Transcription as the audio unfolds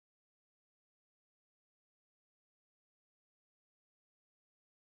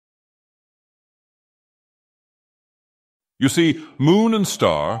You see, moon and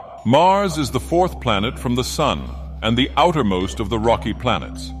star, Mars is the fourth planet from the Sun and the outermost of the rocky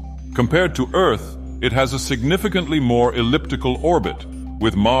planets. Compared to Earth, it has a significantly more elliptical orbit,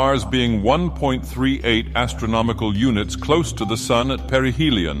 with Mars being 1.38 astronomical units close to the Sun at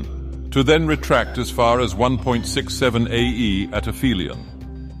perihelion, to then retract as far as 1.67 AE at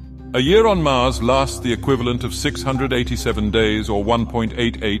aphelion. A year on Mars lasts the equivalent of 687 days or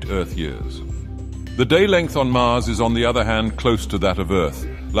 1.88 Earth years. The day length on Mars is on the other hand close to that of Earth,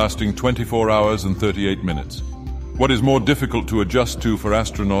 lasting 24 hours and 38 minutes. What is more difficult to adjust to for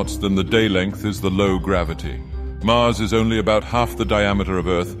astronauts than the day length is the low gravity. Mars is only about half the diameter of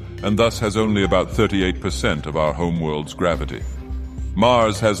Earth and thus has only about 38% of our homeworld's gravity.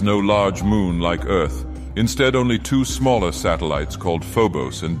 Mars has no large moon like Earth, instead only two smaller satellites called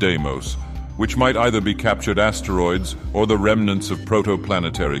Phobos and Deimos, which might either be captured asteroids or the remnants of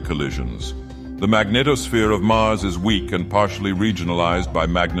protoplanetary collisions. The magnetosphere of Mars is weak and partially regionalized by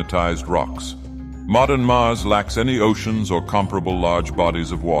magnetized rocks. Modern Mars lacks any oceans or comparable large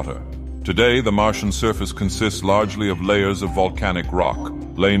bodies of water. Today, the Martian surface consists largely of layers of volcanic rock,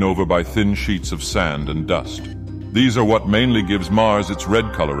 lain over by thin sheets of sand and dust. These are what mainly gives Mars its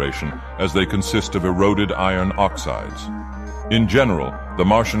red coloration, as they consist of eroded iron oxides. In general, the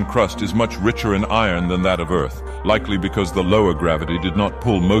Martian crust is much richer in iron than that of Earth, likely because the lower gravity did not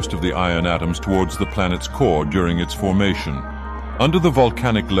pull most of the iron atoms towards the planet's core during its formation. Under the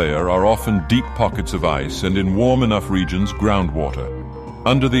volcanic layer are often deep pockets of ice and in warm enough regions groundwater.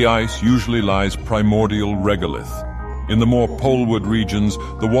 Under the ice usually lies primordial regolith. In the more poleward regions,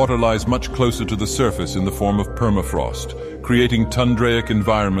 the water lies much closer to the surface in the form of permafrost, creating tundraic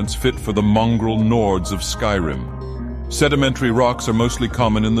environments fit for the mongrel Nords of Skyrim. Sedimentary rocks are mostly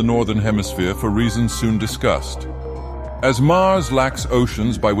common in the northern hemisphere for reasons soon discussed. As Mars lacks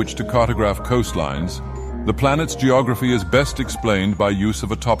oceans by which to cartograph coastlines, the planet's geography is best explained by use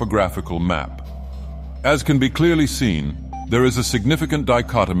of a topographical map. As can be clearly seen, there is a significant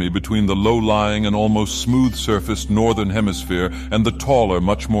dichotomy between the low-lying and almost smooth-surfaced northern hemisphere and the taller,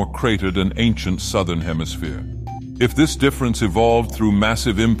 much more cratered and ancient southern hemisphere. If this difference evolved through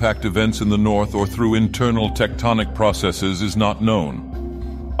massive impact events in the north or through internal tectonic processes is not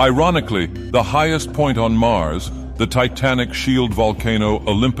known. Ironically, the highest point on Mars, the titanic shield volcano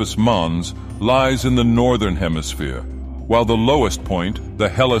Olympus Mons, lies in the northern hemisphere, while the lowest point, the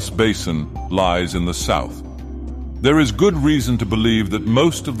Hellas Basin, lies in the south. There is good reason to believe that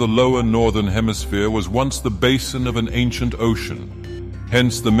most of the lower northern hemisphere was once the basin of an ancient ocean.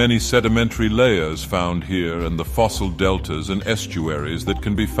 Hence the many sedimentary layers found here and the fossil deltas and estuaries that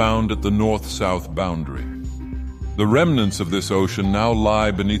can be found at the north-south boundary. The remnants of this ocean now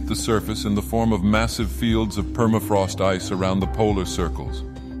lie beneath the surface in the form of massive fields of permafrost ice around the polar circles.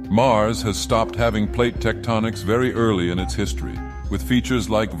 Mars has stopped having plate tectonics very early in its history, with features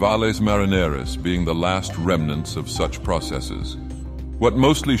like Valles Marineris being the last remnants of such processes. What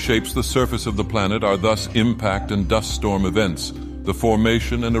mostly shapes the surface of the planet are thus impact and dust storm events, the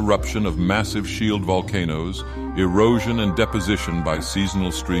formation and eruption of massive shield volcanoes, erosion and deposition by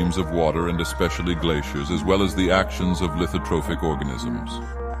seasonal streams of water and especially glaciers, as well as the actions of lithotrophic organisms.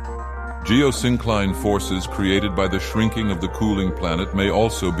 Geosyncline forces created by the shrinking of the cooling planet may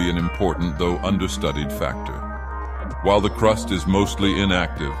also be an important, though understudied, factor. While the crust is mostly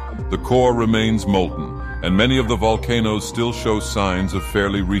inactive, the core remains molten, and many of the volcanoes still show signs of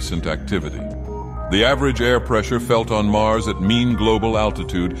fairly recent activity. The average air pressure felt on Mars at mean global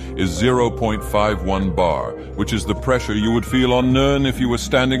altitude is 0.51 bar, which is the pressure you would feel on Nirn if you were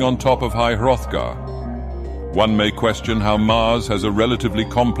standing on top of High Hrothgar. One may question how Mars has a relatively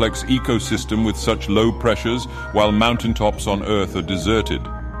complex ecosystem with such low pressures while mountaintops on Earth are deserted.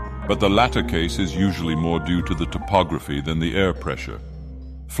 But the latter case is usually more due to the topography than the air pressure.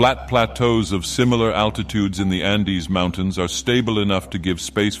 Flat plateaus of similar altitudes in the Andes Mountains are stable enough to give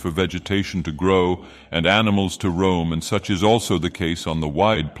space for vegetation to grow and animals to roam, and such is also the case on the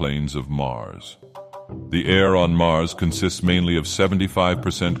wide plains of Mars. The air on Mars consists mainly of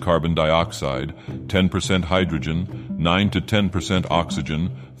 75% carbon dioxide, 10% hydrogen, 9 to 10%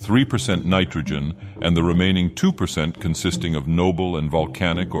 oxygen, 3% nitrogen, and the remaining 2% consisting of noble and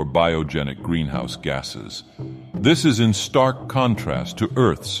volcanic or biogenic greenhouse gases. This is in stark contrast to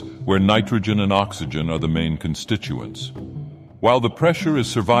Earth's, where nitrogen and oxygen are the main constituents. While the pressure is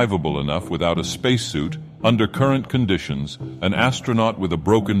survivable enough without a spacesuit, under current conditions, an astronaut with a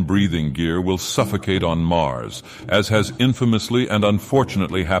broken breathing gear will suffocate on Mars, as has infamously and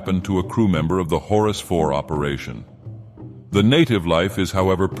unfortunately happened to a crew member of the Horus 4 operation. The native life is,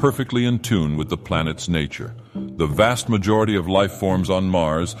 however, perfectly in tune with the planet's nature. The vast majority of life forms on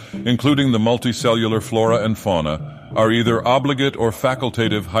Mars, including the multicellular flora and fauna, are either obligate or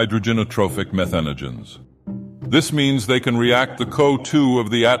facultative hydrogenotrophic methanogens. This means they can react the CO2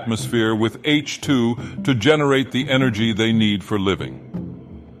 of the atmosphere with H2 to generate the energy they need for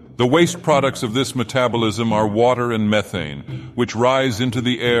living. The waste products of this metabolism are water and methane, which rise into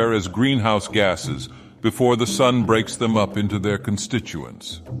the air as greenhouse gases before the sun breaks them up into their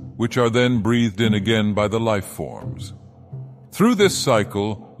constituents, which are then breathed in again by the life forms. Through this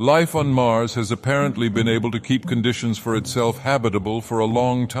cycle, life on Mars has apparently been able to keep conditions for itself habitable for a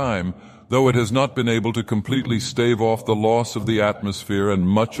long time, though it has not been able to completely stave off the loss of the atmosphere and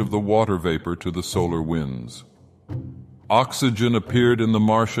much of the water vapor to the solar winds. Oxygen appeared in the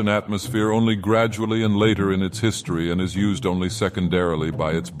Martian atmosphere only gradually and later in its history and is used only secondarily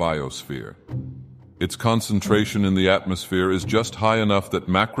by its biosphere. Its concentration in the atmosphere is just high enough that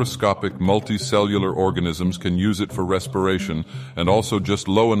macroscopic multicellular organisms can use it for respiration, and also just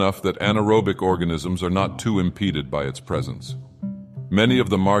low enough that anaerobic organisms are not too impeded by its presence. Many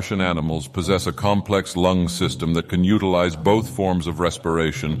of the Martian animals possess a complex lung system that can utilize both forms of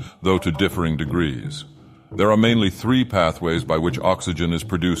respiration, though to differing degrees. There are mainly 3 pathways by which oxygen is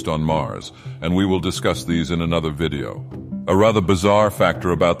produced on Mars, and we will discuss these in another video. A rather bizarre factor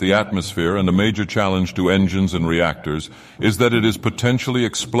about the atmosphere and a major challenge to engines and reactors is that it is potentially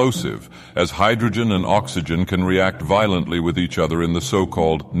explosive, as hydrogen and oxygen can react violently with each other in the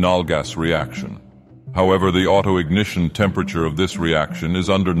so-called null gas reaction. However, the auto-ignition temperature of this reaction is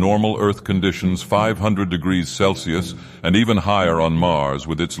under normal Earth conditions 500 degrees Celsius and even higher on Mars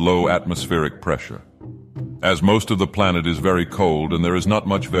with its low atmospheric pressure. As most of the planet is very cold and there is not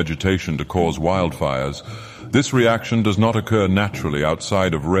much vegetation to cause wildfires, this reaction does not occur naturally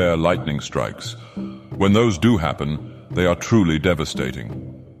outside of rare lightning strikes. When those do happen, they are truly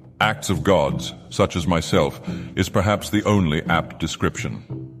devastating. Acts of gods, such as myself, is perhaps the only apt description.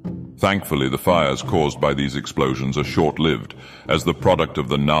 Thankfully, the fires caused by these explosions are short-lived, as the product of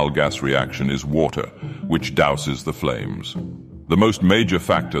the null gas reaction is water, which douses the flames. The most major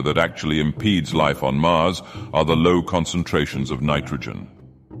factor that actually impedes life on Mars are the low concentrations of nitrogen.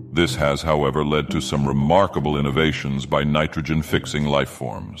 This has, however, led to some remarkable innovations by nitrogen-fixing life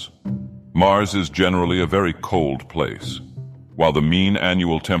forms. Mars is generally a very cold place. While the mean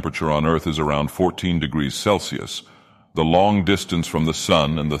annual temperature on Earth is around 14 degrees Celsius, the long distance from the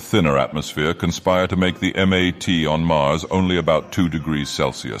Sun and the thinner atmosphere conspire to make the MAT on Mars only about 2 degrees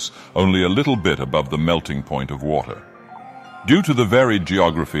Celsius, only a little bit above the melting point of water. Due to the varied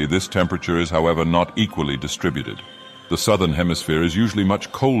geography, this temperature is, however, not equally distributed. The southern hemisphere is usually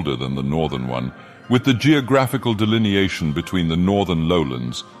much colder than the northern one, with the geographical delineation between the northern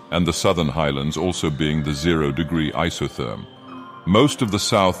lowlands and the southern highlands also being the 0-degree isotherm. Most of the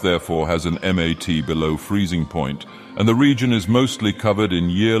south, therefore, has an MAT below freezing point, and the region is mostly covered in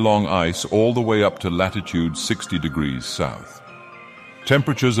year-long ice all the way up to latitude 60 degrees south.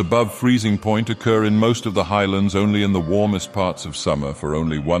 Temperatures above freezing point occur in most of the highlands only in the warmest parts of summer for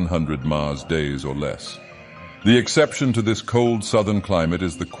only 100 Mars days or less. The exception to this cold southern climate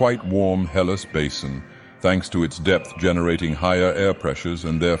is the quite warm Hellas Basin, thanks to its depth generating higher air pressures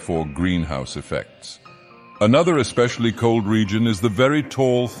and therefore greenhouse effects. Another especially cold region is the very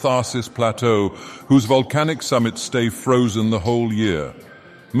tall Tharsis Plateau, whose volcanic summits stay frozen the whole year.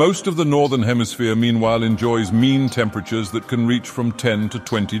 Most of the northern hemisphere, meanwhile, enjoys mean temperatures that can reach from 10 to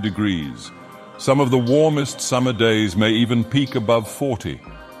 20 degrees. Some of the warmest summer days may even peak above 40.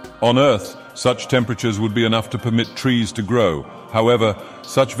 On Earth, such temperatures would be enough to permit trees to grow. However,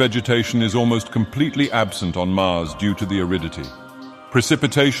 such vegetation is almost completely absent on Mars due to the aridity.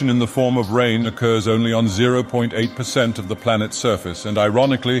 Precipitation in the form of rain occurs only on 0.8% of the planet's surface, and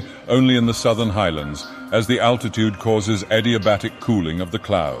ironically, only in the southern highlands, as the altitude causes adiabatic cooling of the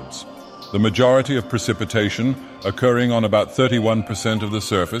clouds. The majority of precipitation, occurring on about 31% of the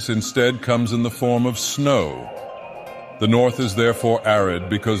surface, instead comes in the form of snow. The north is therefore arid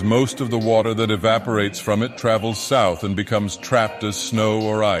because most of the water that evaporates from it travels south and becomes trapped as snow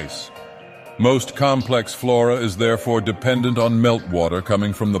or ice. Most complex flora is therefore dependent on meltwater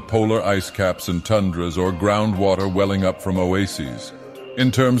coming from the polar ice caps and tundras or groundwater welling up from oases.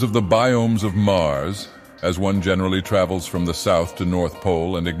 In terms of the biomes of Mars, as one generally travels from the South to North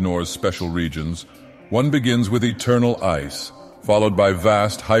Pole and ignores special regions, one begins with eternal ice, followed by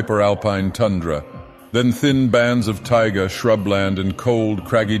vast hyperalpine tundra, then thin bands of taiga, shrubland, and cold,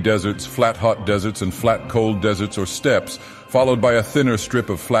 craggy deserts, flat hot deserts, and flat cold deserts or steppes, followed by a thinner strip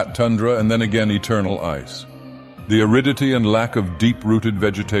of flat tundra, and then again eternal ice. The aridity and lack of deep-rooted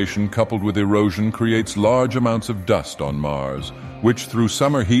vegetation coupled with erosion creates large amounts of dust on Mars, which through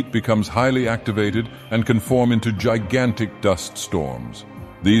summer heat becomes highly activated and can form into gigantic dust storms.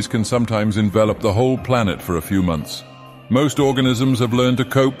 These can sometimes envelop the whole planet for a few months. Most organisms have learned to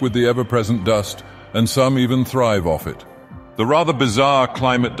cope with the ever-present dust, and some even thrive off it. The rather bizarre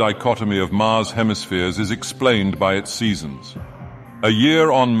climate dichotomy of Mars' hemispheres is explained by its seasons. A year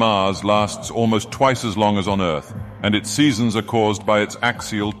on Mars lasts almost twice as long as on Earth, and its seasons are caused by its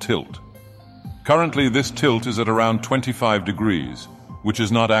axial tilt. Currently, this tilt is at around 25 degrees, which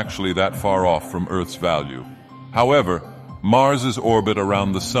is not actually that far off from Earth's value. However, Mars's orbit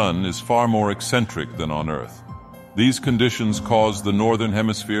around the Sun is far more eccentric than on Earth. These conditions cause the northern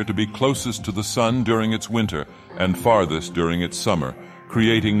hemisphere to be closest to the Sun during its winter and farthest during its summer,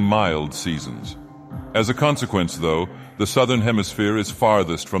 creating mild seasons. As a consequence, though, the southern hemisphere is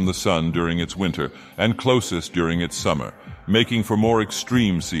farthest from the Sun during its winter and closest during its summer, making for more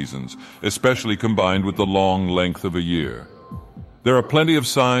extreme seasons, especially combined with the long length of a year. There are plenty of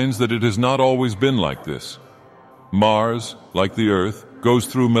signs that it has not always been like this. Mars, like the Earth, goes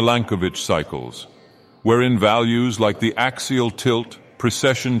through Milankovitch cycles, wherein values like the axial tilt,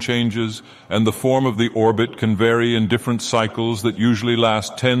 precession changes, and the form of the orbit can vary in different cycles that usually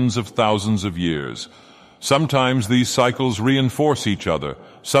last tens of thousands of years. Sometimes these cycles reinforce each other,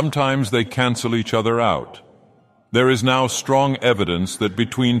 sometimes they cancel each other out. There is now strong evidence that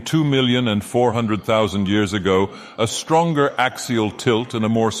between 2 million and 400,000 years ago, a stronger axial tilt and a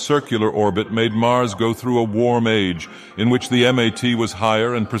more circular orbit made Mars go through a warm age in which the MAT was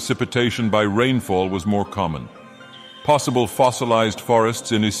higher and precipitation by rainfall was more common. Possible fossilized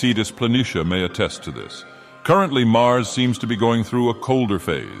forests in Isidis Planitia may attest to this. Currently, Mars seems to be going through a colder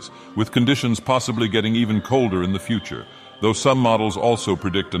phase, with conditions possibly getting even colder in the future, though some models also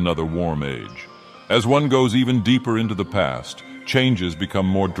predict another warm age. As one goes even deeper into the past, changes become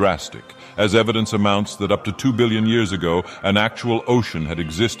more drastic, as evidence amounts that up to 2 billion years ago, an actual ocean had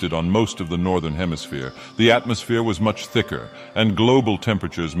existed on most of the northern hemisphere. The atmosphere was much thicker, and global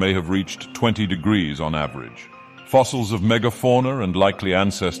temperatures may have reached 20 degrees on average. Fossils of megafauna and likely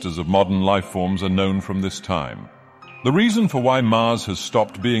ancestors of modern life forms are known from this time. The reason for why Mars has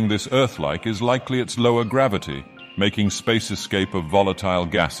stopped being this Earth-like is likely its lower gravity, making space escape of volatile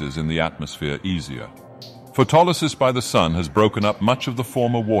gases in the atmosphere easier. Photolysis by the Sun has broken up much of the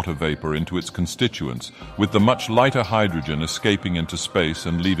former water vapor into its constituents, with the much lighter hydrogen escaping into space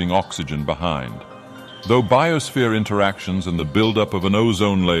and leaving oxygen behind. Though biosphere interactions and the buildup of an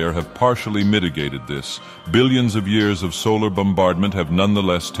ozone layer have partially mitigated this, billions of years of solar bombardment have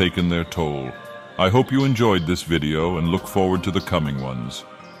nonetheless taken their toll. I hope you enjoyed this video and look forward to the coming ones.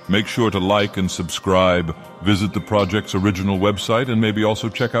 Make sure to like and subscribe, visit the project's original website, and maybe also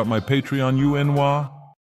check out my Patreon, UNWA.